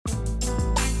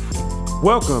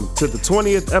Welcome to the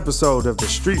 20th episode of the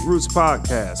Street Roots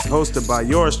Podcast, hosted by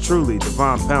yours truly,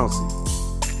 Devon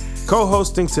Pouncey.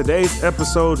 Co-hosting today's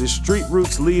episode is Street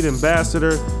Roots lead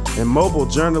ambassador and mobile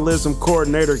journalism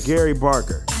coordinator Gary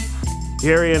Barker.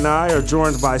 Gary and I are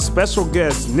joined by special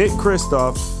guest Nick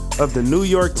Kristof of the New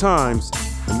York Times,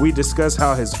 and we discuss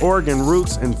how his Oregon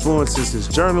roots influences his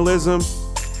journalism,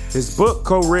 his book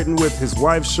co-written with his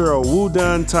wife Cheryl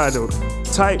Wudunn titled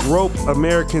Tightrope: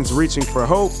 Americans Reaching for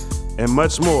Hope, and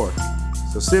much more.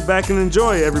 So sit back and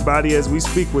enjoy, everybody, as we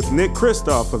speak with Nick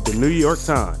Kristof of the New York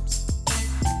Times.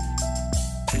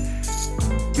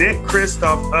 Nick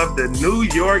Kristof of the New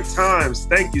York Times,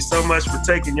 thank you so much for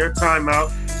taking your time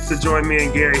out to join me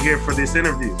and Gary here for this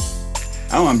interview.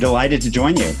 Oh, I'm delighted to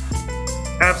join you.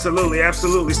 Absolutely,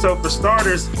 absolutely. So for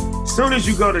starters, as soon as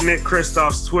you go to Nick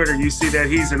Kristof's Twitter, you see that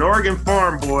he's an Oregon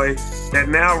farm boy that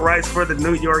now writes for the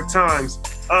New York Times.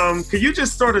 Could you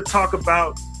just sort of talk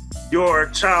about your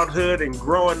childhood and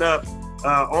growing up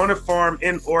on a farm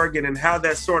in Oregon and how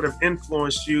that sort of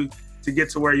influenced you to get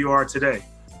to where you are today?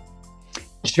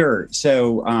 Sure.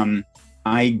 So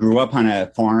I grew up on a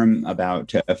farm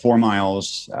about 4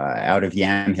 miles out of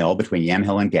Yamhill, between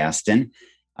Yamhill and Gaston.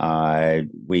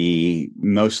 We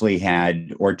mostly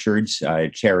had orchards,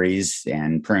 cherries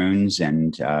and prunes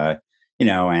and,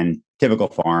 and typical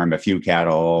farm, a few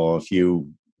cattle, a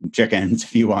few chickens, a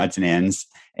few odds and ends,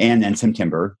 and then some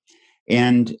timber.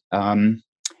 And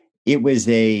it was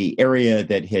a area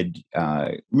that had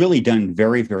really done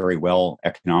very, very well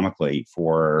economically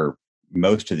for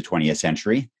most of the 20th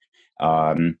century.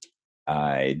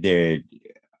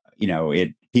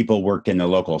 People worked in the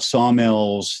local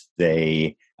sawmills.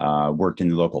 They worked in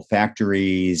the local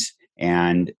factories.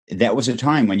 And that was a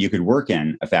time when you could work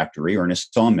in a factory or in a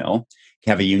sawmill,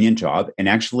 have a union job, and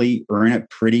actually earn a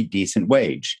pretty decent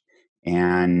wage.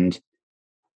 And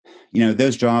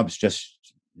those jobs just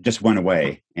went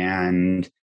away. And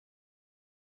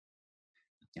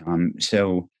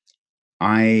so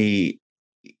I've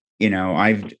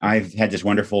had this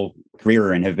wonderful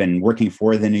career and have been working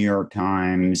for the New York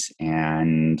Times.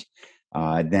 And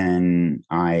then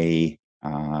I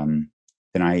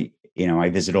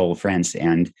visit old friends,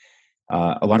 and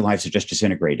a lot of lives have just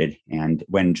disintegrated. And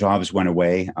when jobs went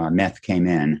away, meth came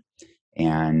in,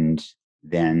 and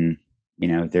then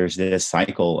there's this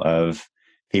cycle of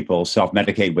people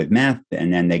self-medicate with meth,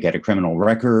 and then they get a criminal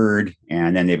record,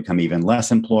 and then they become even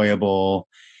less employable.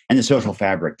 And the social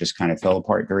fabric just kind of fell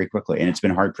apart very quickly. And it's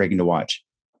been heartbreaking to watch.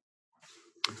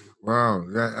 Wow.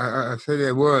 I said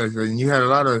it was. And you had a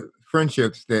lot of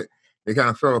friendships that they kind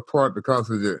of fell apart because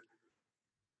of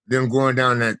them going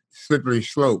down that slippery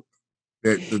slope.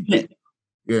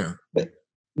 Yeah.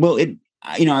 Well, it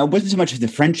wasn't so much the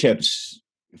friendships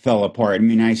fell apart. I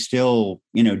mean, I still,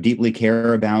 deeply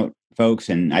care about folks,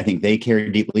 and I think they care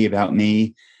deeply about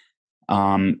me,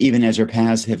 even as our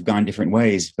paths have gone different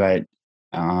ways. But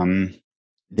they've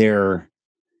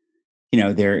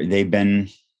been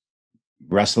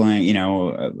wrestling.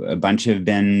 A bunch have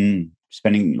been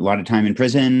spending a lot of time in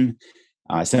prison.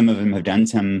 Some of them have done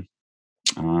some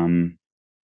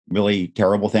really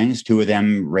terrible things. 2 of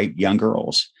them raped young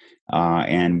girls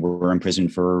and were in prison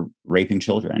for raping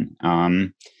children.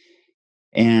 And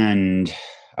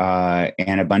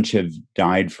a bunch have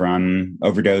died from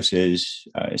overdoses,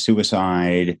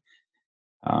 suicide,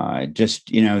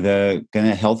 the kind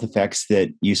of health effects that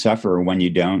you suffer when you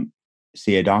don't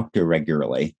see a doctor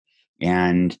regularly.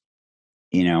 And,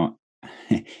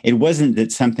 it wasn't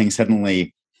that something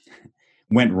suddenly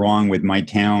went wrong with my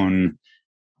town,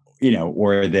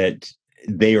 or that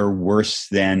they are worse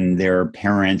than their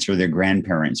parents or their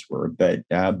grandparents were, but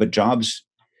jobs,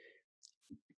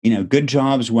 good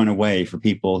jobs went away for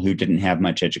people who didn't have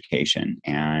much education.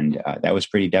 And that was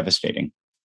pretty devastating.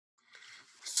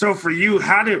 So for you,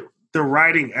 how did the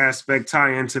writing aspect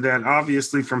tie into that?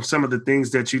 Obviously, from some of the things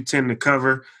that you tend to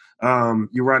cover,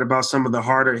 you write about some of the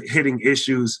harder hitting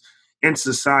issues in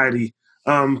society.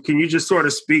 Can you just sort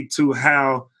of speak to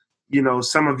how,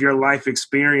 some of your life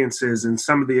experiences and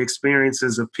some of the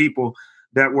experiences of people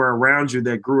that were around you,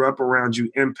 that grew up around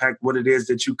you, impact what it is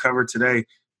that you cover today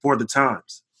for the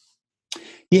Times?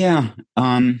 Yeah.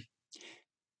 I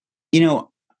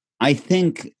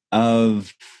think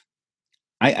that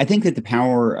the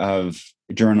power of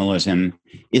journalism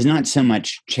is not so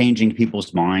much changing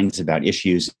people's minds about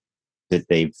issues that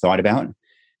they've thought about,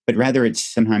 but rather it's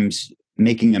sometimes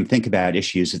making them think about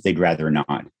issues that they'd rather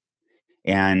not.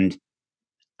 And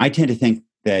I tend to think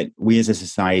that we as a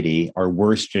society are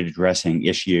worst at addressing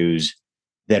issues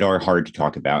that are hard to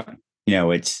talk about.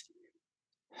 It's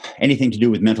anything to do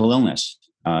with mental illness,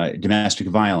 domestic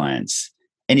violence,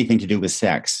 anything to do with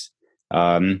sex,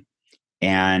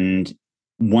 And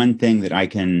one thing that I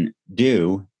can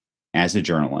do as a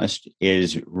journalist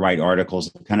is write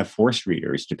articles that kind of force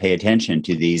readers to pay attention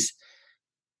to these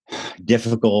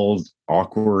difficult,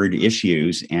 awkward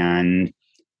issues and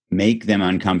make them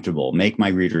uncomfortable, make my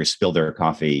readers spill their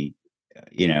coffee,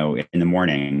 in the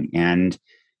morning. And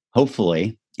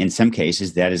hopefully, in some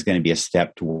cases, that is going to be a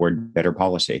step toward better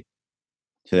policy.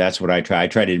 So that's what I try. I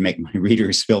try to make my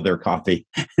readers spill their coffee.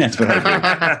 That's what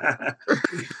I do.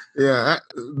 Yeah.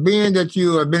 Being that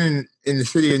you have been in the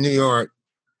city of New York,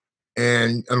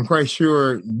 and I'm quite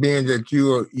sure being that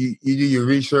you do your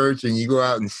research and you go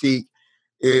out and seek,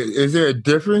 is there a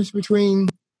difference between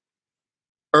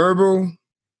urban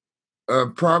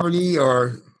poverty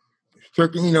or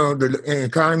stricken, the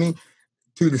economy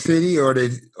to the city, or are they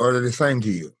the same to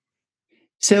you?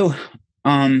 So,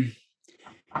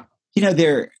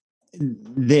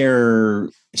 there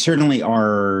certainly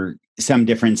are some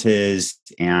differences,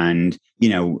 and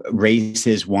race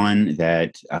is one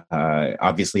that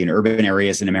obviously in urban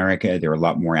areas in America there are a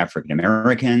lot more African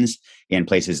Americans. In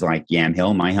places like Yam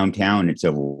Hill, my hometown, it's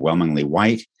overwhelmingly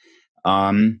white.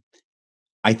 I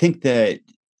think that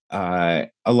a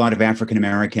lot of African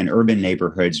American urban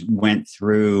neighborhoods went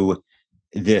through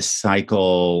this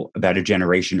cycle about a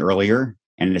generation earlier,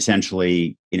 and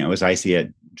essentially, as I see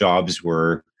it, jobs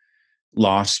were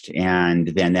lost, and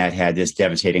then that had this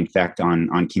devastating effect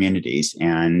on communities,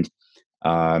 and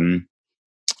then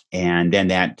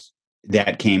that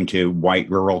came to white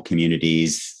rural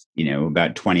communities,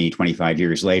 about 20-25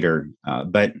 years later.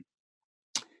 But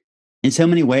in so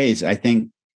many ways, I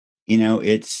think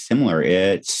it's similar.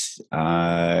 It's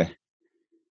in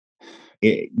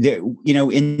the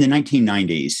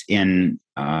 1990s in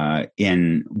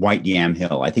white Yam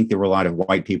Hill, I think there were a lot of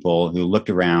white people who looked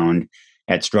around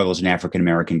at struggles in African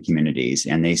American communities,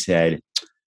 and they said,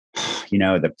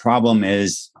 the problem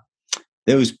is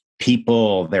those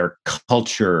people, their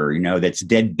culture, that's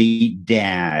deadbeat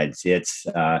dads. It's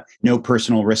no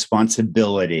personal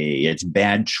responsibility. It's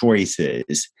bad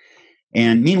choices.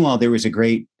 And meanwhile, there was a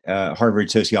great Harvard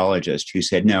sociologist who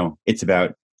said, no, it's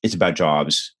about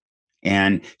jobs.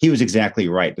 And he was exactly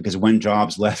right, because when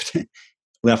jobs left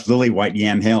lily white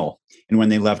Yam Hill, and when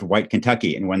they left white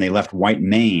Kentucky, and when they left white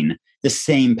Maine, the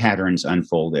same patterns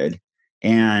unfolded.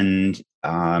 And,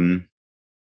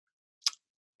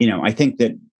 I think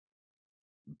that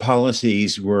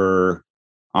policies were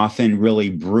often really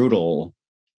brutal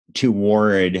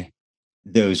toward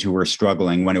those who were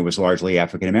struggling when it was largely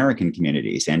African American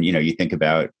communities. And, you think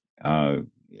about the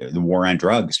war on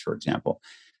drugs, for example.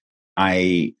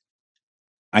 I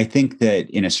think that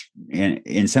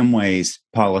in some ways,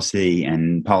 policy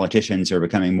and politicians are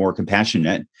becoming more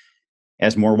compassionate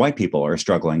as more white people are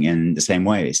struggling in the same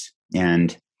ways.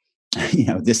 And,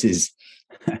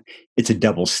 it's a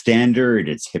double standard,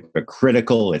 it's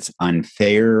hypocritical, it's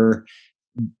unfair,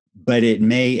 but it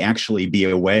may actually be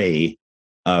a way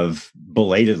of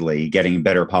belatedly getting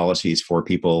better policies for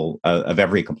people of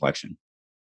every complexion.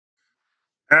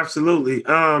 Absolutely.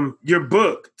 Your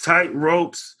book, Tight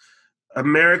Ropes,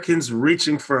 Americans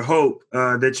Reaching for Hope,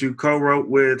 that you co-wrote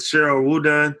with Cheryl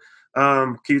Wudun.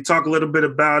 Can you talk a little bit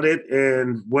about it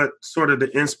and what sort of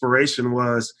the inspiration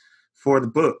was for the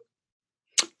book?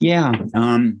 Yeah.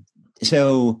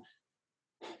 So,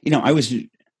 I was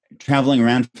traveling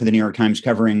around for the New York Times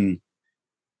covering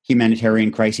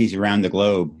humanitarian crises around the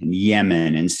globe, in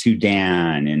Yemen and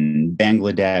Sudan and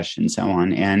Bangladesh and so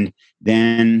on. And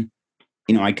then,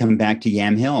 I come back to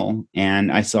Yam Hill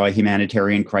and I saw a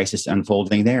humanitarian crisis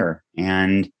unfolding there.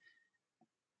 And,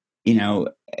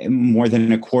 more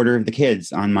than a quarter of the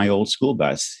kids on my old school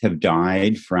bus have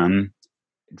died from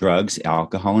drugs,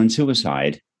 alcohol, and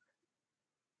suicide,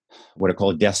 what are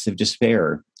called deaths of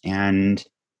despair. And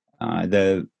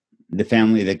the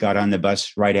family that got on the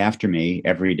bus right after me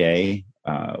every day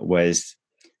was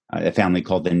a family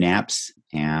called the Knapps.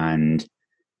 And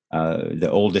the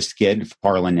oldest kid,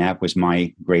 Farland Knapp, was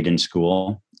my grade in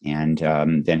school. And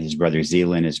then his brother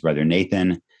Zealand, his brother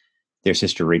Nathan, their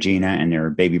sister Regina, and their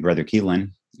baby brother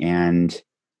Keelan. And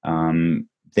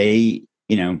they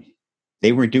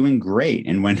were doing great.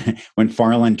 And when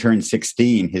Farland turned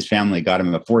 16, his family got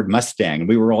him a Ford Mustang.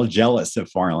 We were all jealous of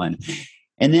Farland.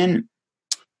 And then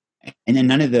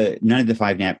none of the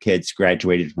five Knapp kids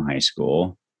graduated from high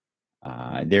school.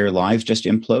 Their lives just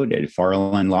imploded.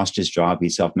 Farland lost his job. He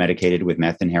self-medicated with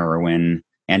meth and heroin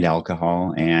and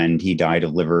alcohol, and he died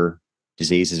of liver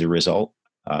disease as a result.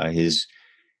 His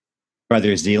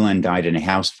brother Zealand died in a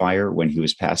house fire when he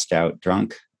was passed out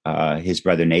drunk. His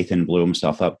brother Nathan blew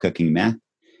himself up cooking meth.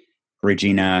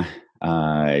 Regina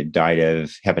died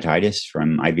of hepatitis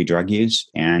from IV drug use,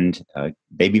 and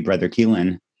baby brother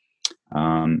Keelan,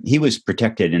 he was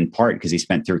protected in part because he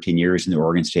spent 13 years in the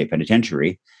Oregon State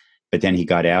Penitentiary, but then he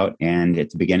got out, and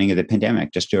at the beginning of the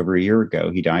pandemic, just over a year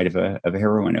ago, he died of a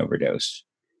heroin overdose.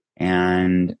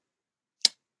 And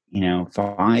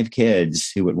 5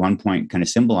 kids who at one point kind of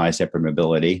symbolized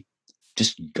hypermobility,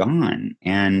 just gone.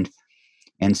 And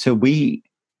so we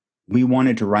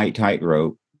wanted to write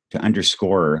Tightrope to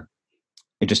underscore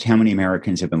just how many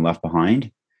Americans have been left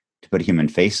behind, to put a human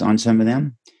face on some of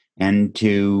them, and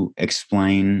to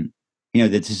explain, that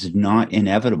this is not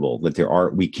inevitable,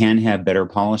 that we can have better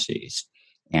policies.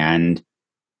 And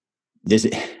this,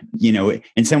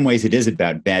 in some ways it is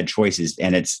about bad choices,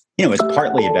 and it's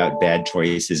partly about bad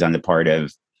choices on the part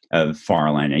of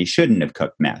Farland, and he shouldn't have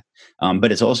cooked meth.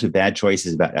 But it's also bad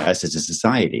choices about us as a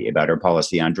society, about our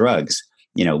policy on drugs,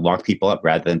 lock people up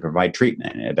rather than provide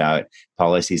treatment, about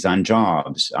policies on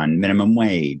jobs, on minimum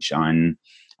wage, on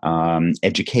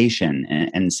education,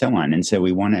 and so on. And so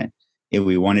we wanted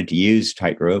to use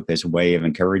Tightrope as a way of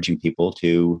encouraging people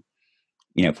to,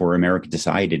 for American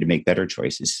society to make better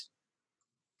choices.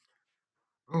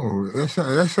 Oh,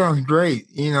 that sounds great.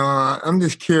 I'm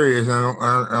just curious.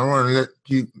 I want to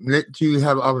let you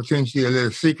have an opportunity to let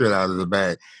a secret out of the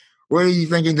bag. What are you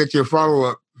thinking that your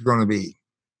follow-up is going to be?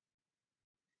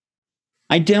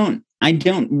 I don't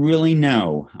really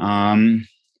know.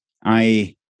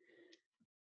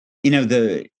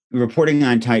 The reporting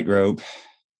on Tightrope,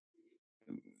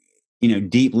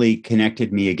 deeply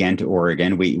connected me again to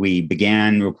Oregon. We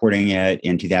began reporting it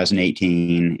in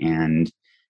 2018, and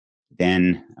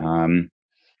then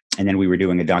we were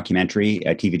doing a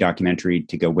TV documentary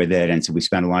to go with it. And so we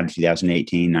spent a lot of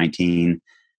 2018, 19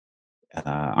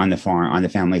 on the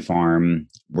family farm,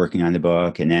 working on the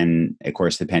book. And then, of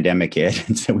course, the pandemic hit.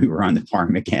 And so we were on the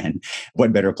farm again.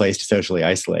 What better place to socially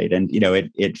isolate? And,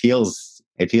 it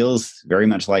feels very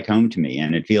much like home to me.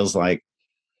 And it feels like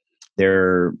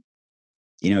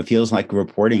it feels like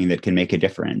reporting that can make a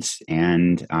difference.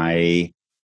 And I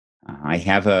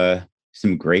have a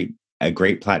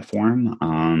great platform.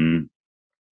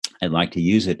 I'd like to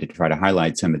use it to try to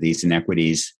highlight some of these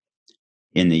inequities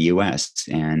in the U.S.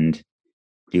 and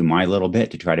do my little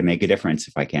bit to try to make a difference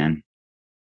if I can.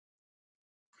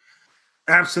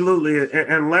 Absolutely.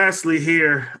 And lastly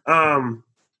here,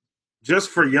 just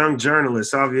for young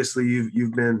journalists, obviously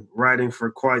you've been writing for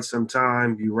quite some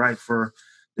time. You write for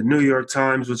the New York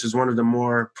Times, which is one of the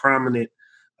more prominent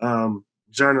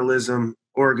journalism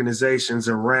organizations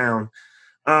around.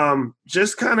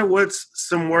 Just kind of what's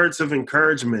some words of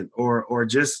encouragement or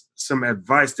just some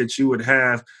advice that you would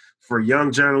have for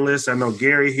young journalists? I know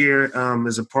Gary here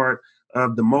is a part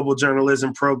of the mobile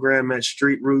journalism program at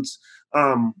Street Roots.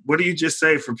 What do you just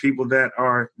say for people that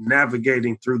are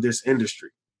navigating through this industry?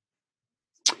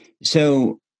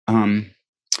 So,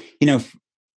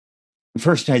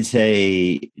 first I'd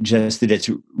say just that it's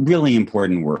really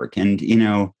important work. And,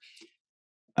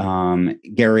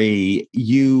 Gary,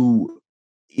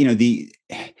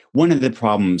 one of the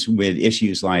problems with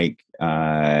issues like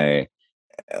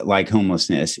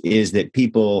homelessness is that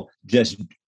people just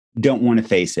don't want to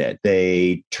face it.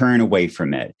 They turn away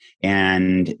from it,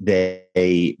 and there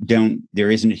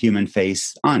isn't a human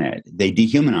face on it. They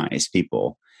dehumanize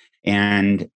people.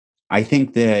 And I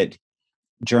think that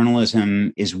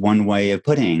journalism is one way of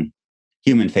putting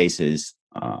human faces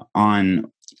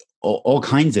on all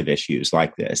kinds of issues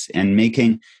like this, and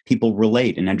making people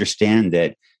relate and understand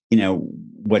that,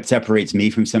 what separates me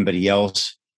from somebody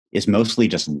else is mostly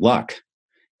just luck,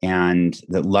 and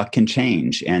that luck can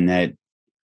change, and that,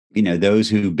 those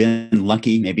who've been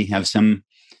lucky maybe have some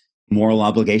moral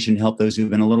obligation to help those who've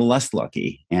been a little less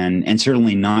lucky, and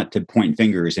certainly not to point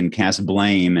fingers and cast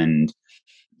blame and,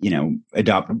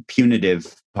 adopt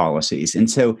punitive policies. And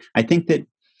so I think that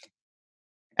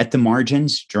at the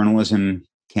margins, journalism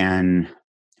can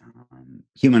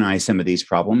humanize some of these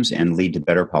problems and lead to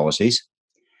better policies.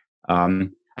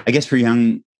 I guess for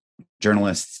young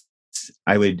journalists,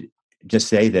 I would just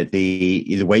say that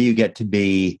the way you get to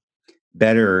be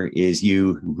better is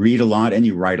you read a lot and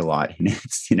you write a lot. And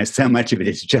it's, so much of it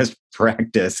is just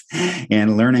practice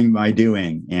and learning by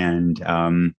doing. And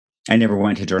I never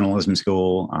went to journalism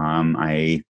school.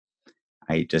 I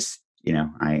just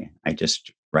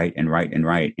write and write and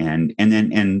write, and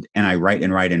I write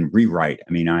and write and rewrite.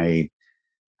 I mean, I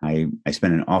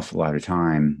spend an awful lot of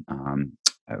time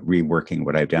reworking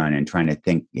what I've done and trying to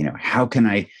think, how can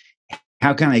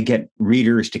I get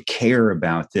readers to care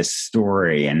about this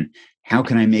story, and how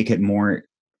can I make it more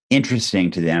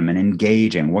interesting to them and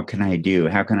engaging? What can I do?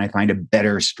 How can I find a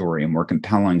better story, a more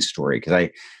compelling story? Because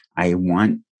I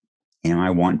want I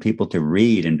want people to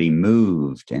read and be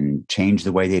moved and change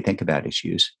the way they think about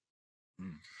issues.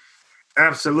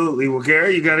 Absolutely. Well,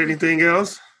 Gary, you got anything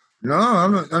else? No,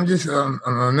 I'm just I'm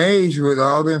amazed with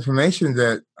all the information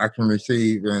that I can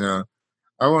receive, and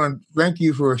I want to thank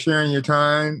you for sharing your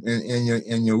time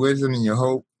and your wisdom and your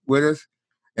hope with us,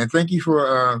 and thank you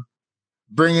for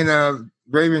bringing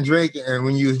Raven Drake and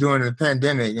when you was doing the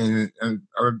pandemic, and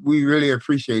we really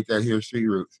appreciate that here at Street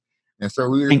Roots, and so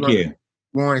we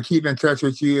want to keep in touch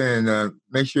with you and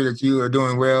make sure that you are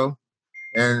doing well.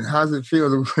 And how's it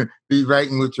feel to be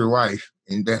writing with your wife?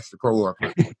 And that's the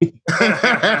co-author.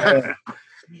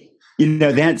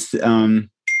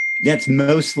 That's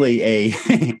mostly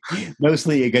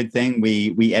a good thing.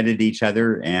 We edit each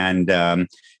other, and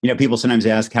people sometimes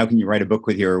ask, how can you write a book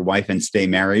with your wife and stay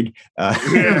married? That's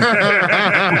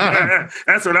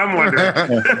what I'm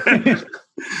wondering.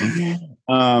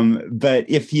 But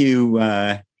if you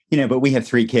but we have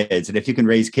 3 kids, and if you can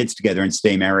raise kids together and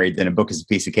stay married, then a book is a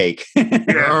piece of cake.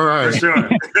 Yeah, all right, for sure.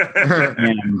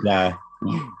 And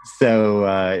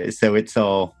so it's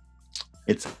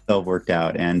all worked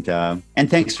out. And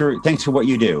thanks for what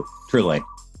you do, truly.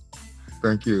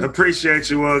 Thank you. Appreciate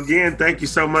you. Well, again, thank you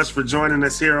so much for joining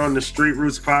us here on the Street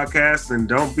Roots podcast. And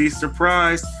don't be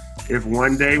surprised if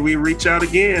one day we reach out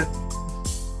again.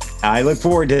 I look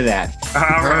forward to that.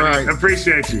 All right.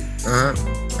 Appreciate you.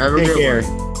 Have a Take good care.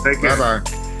 one. Take care.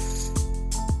 Bye-bye.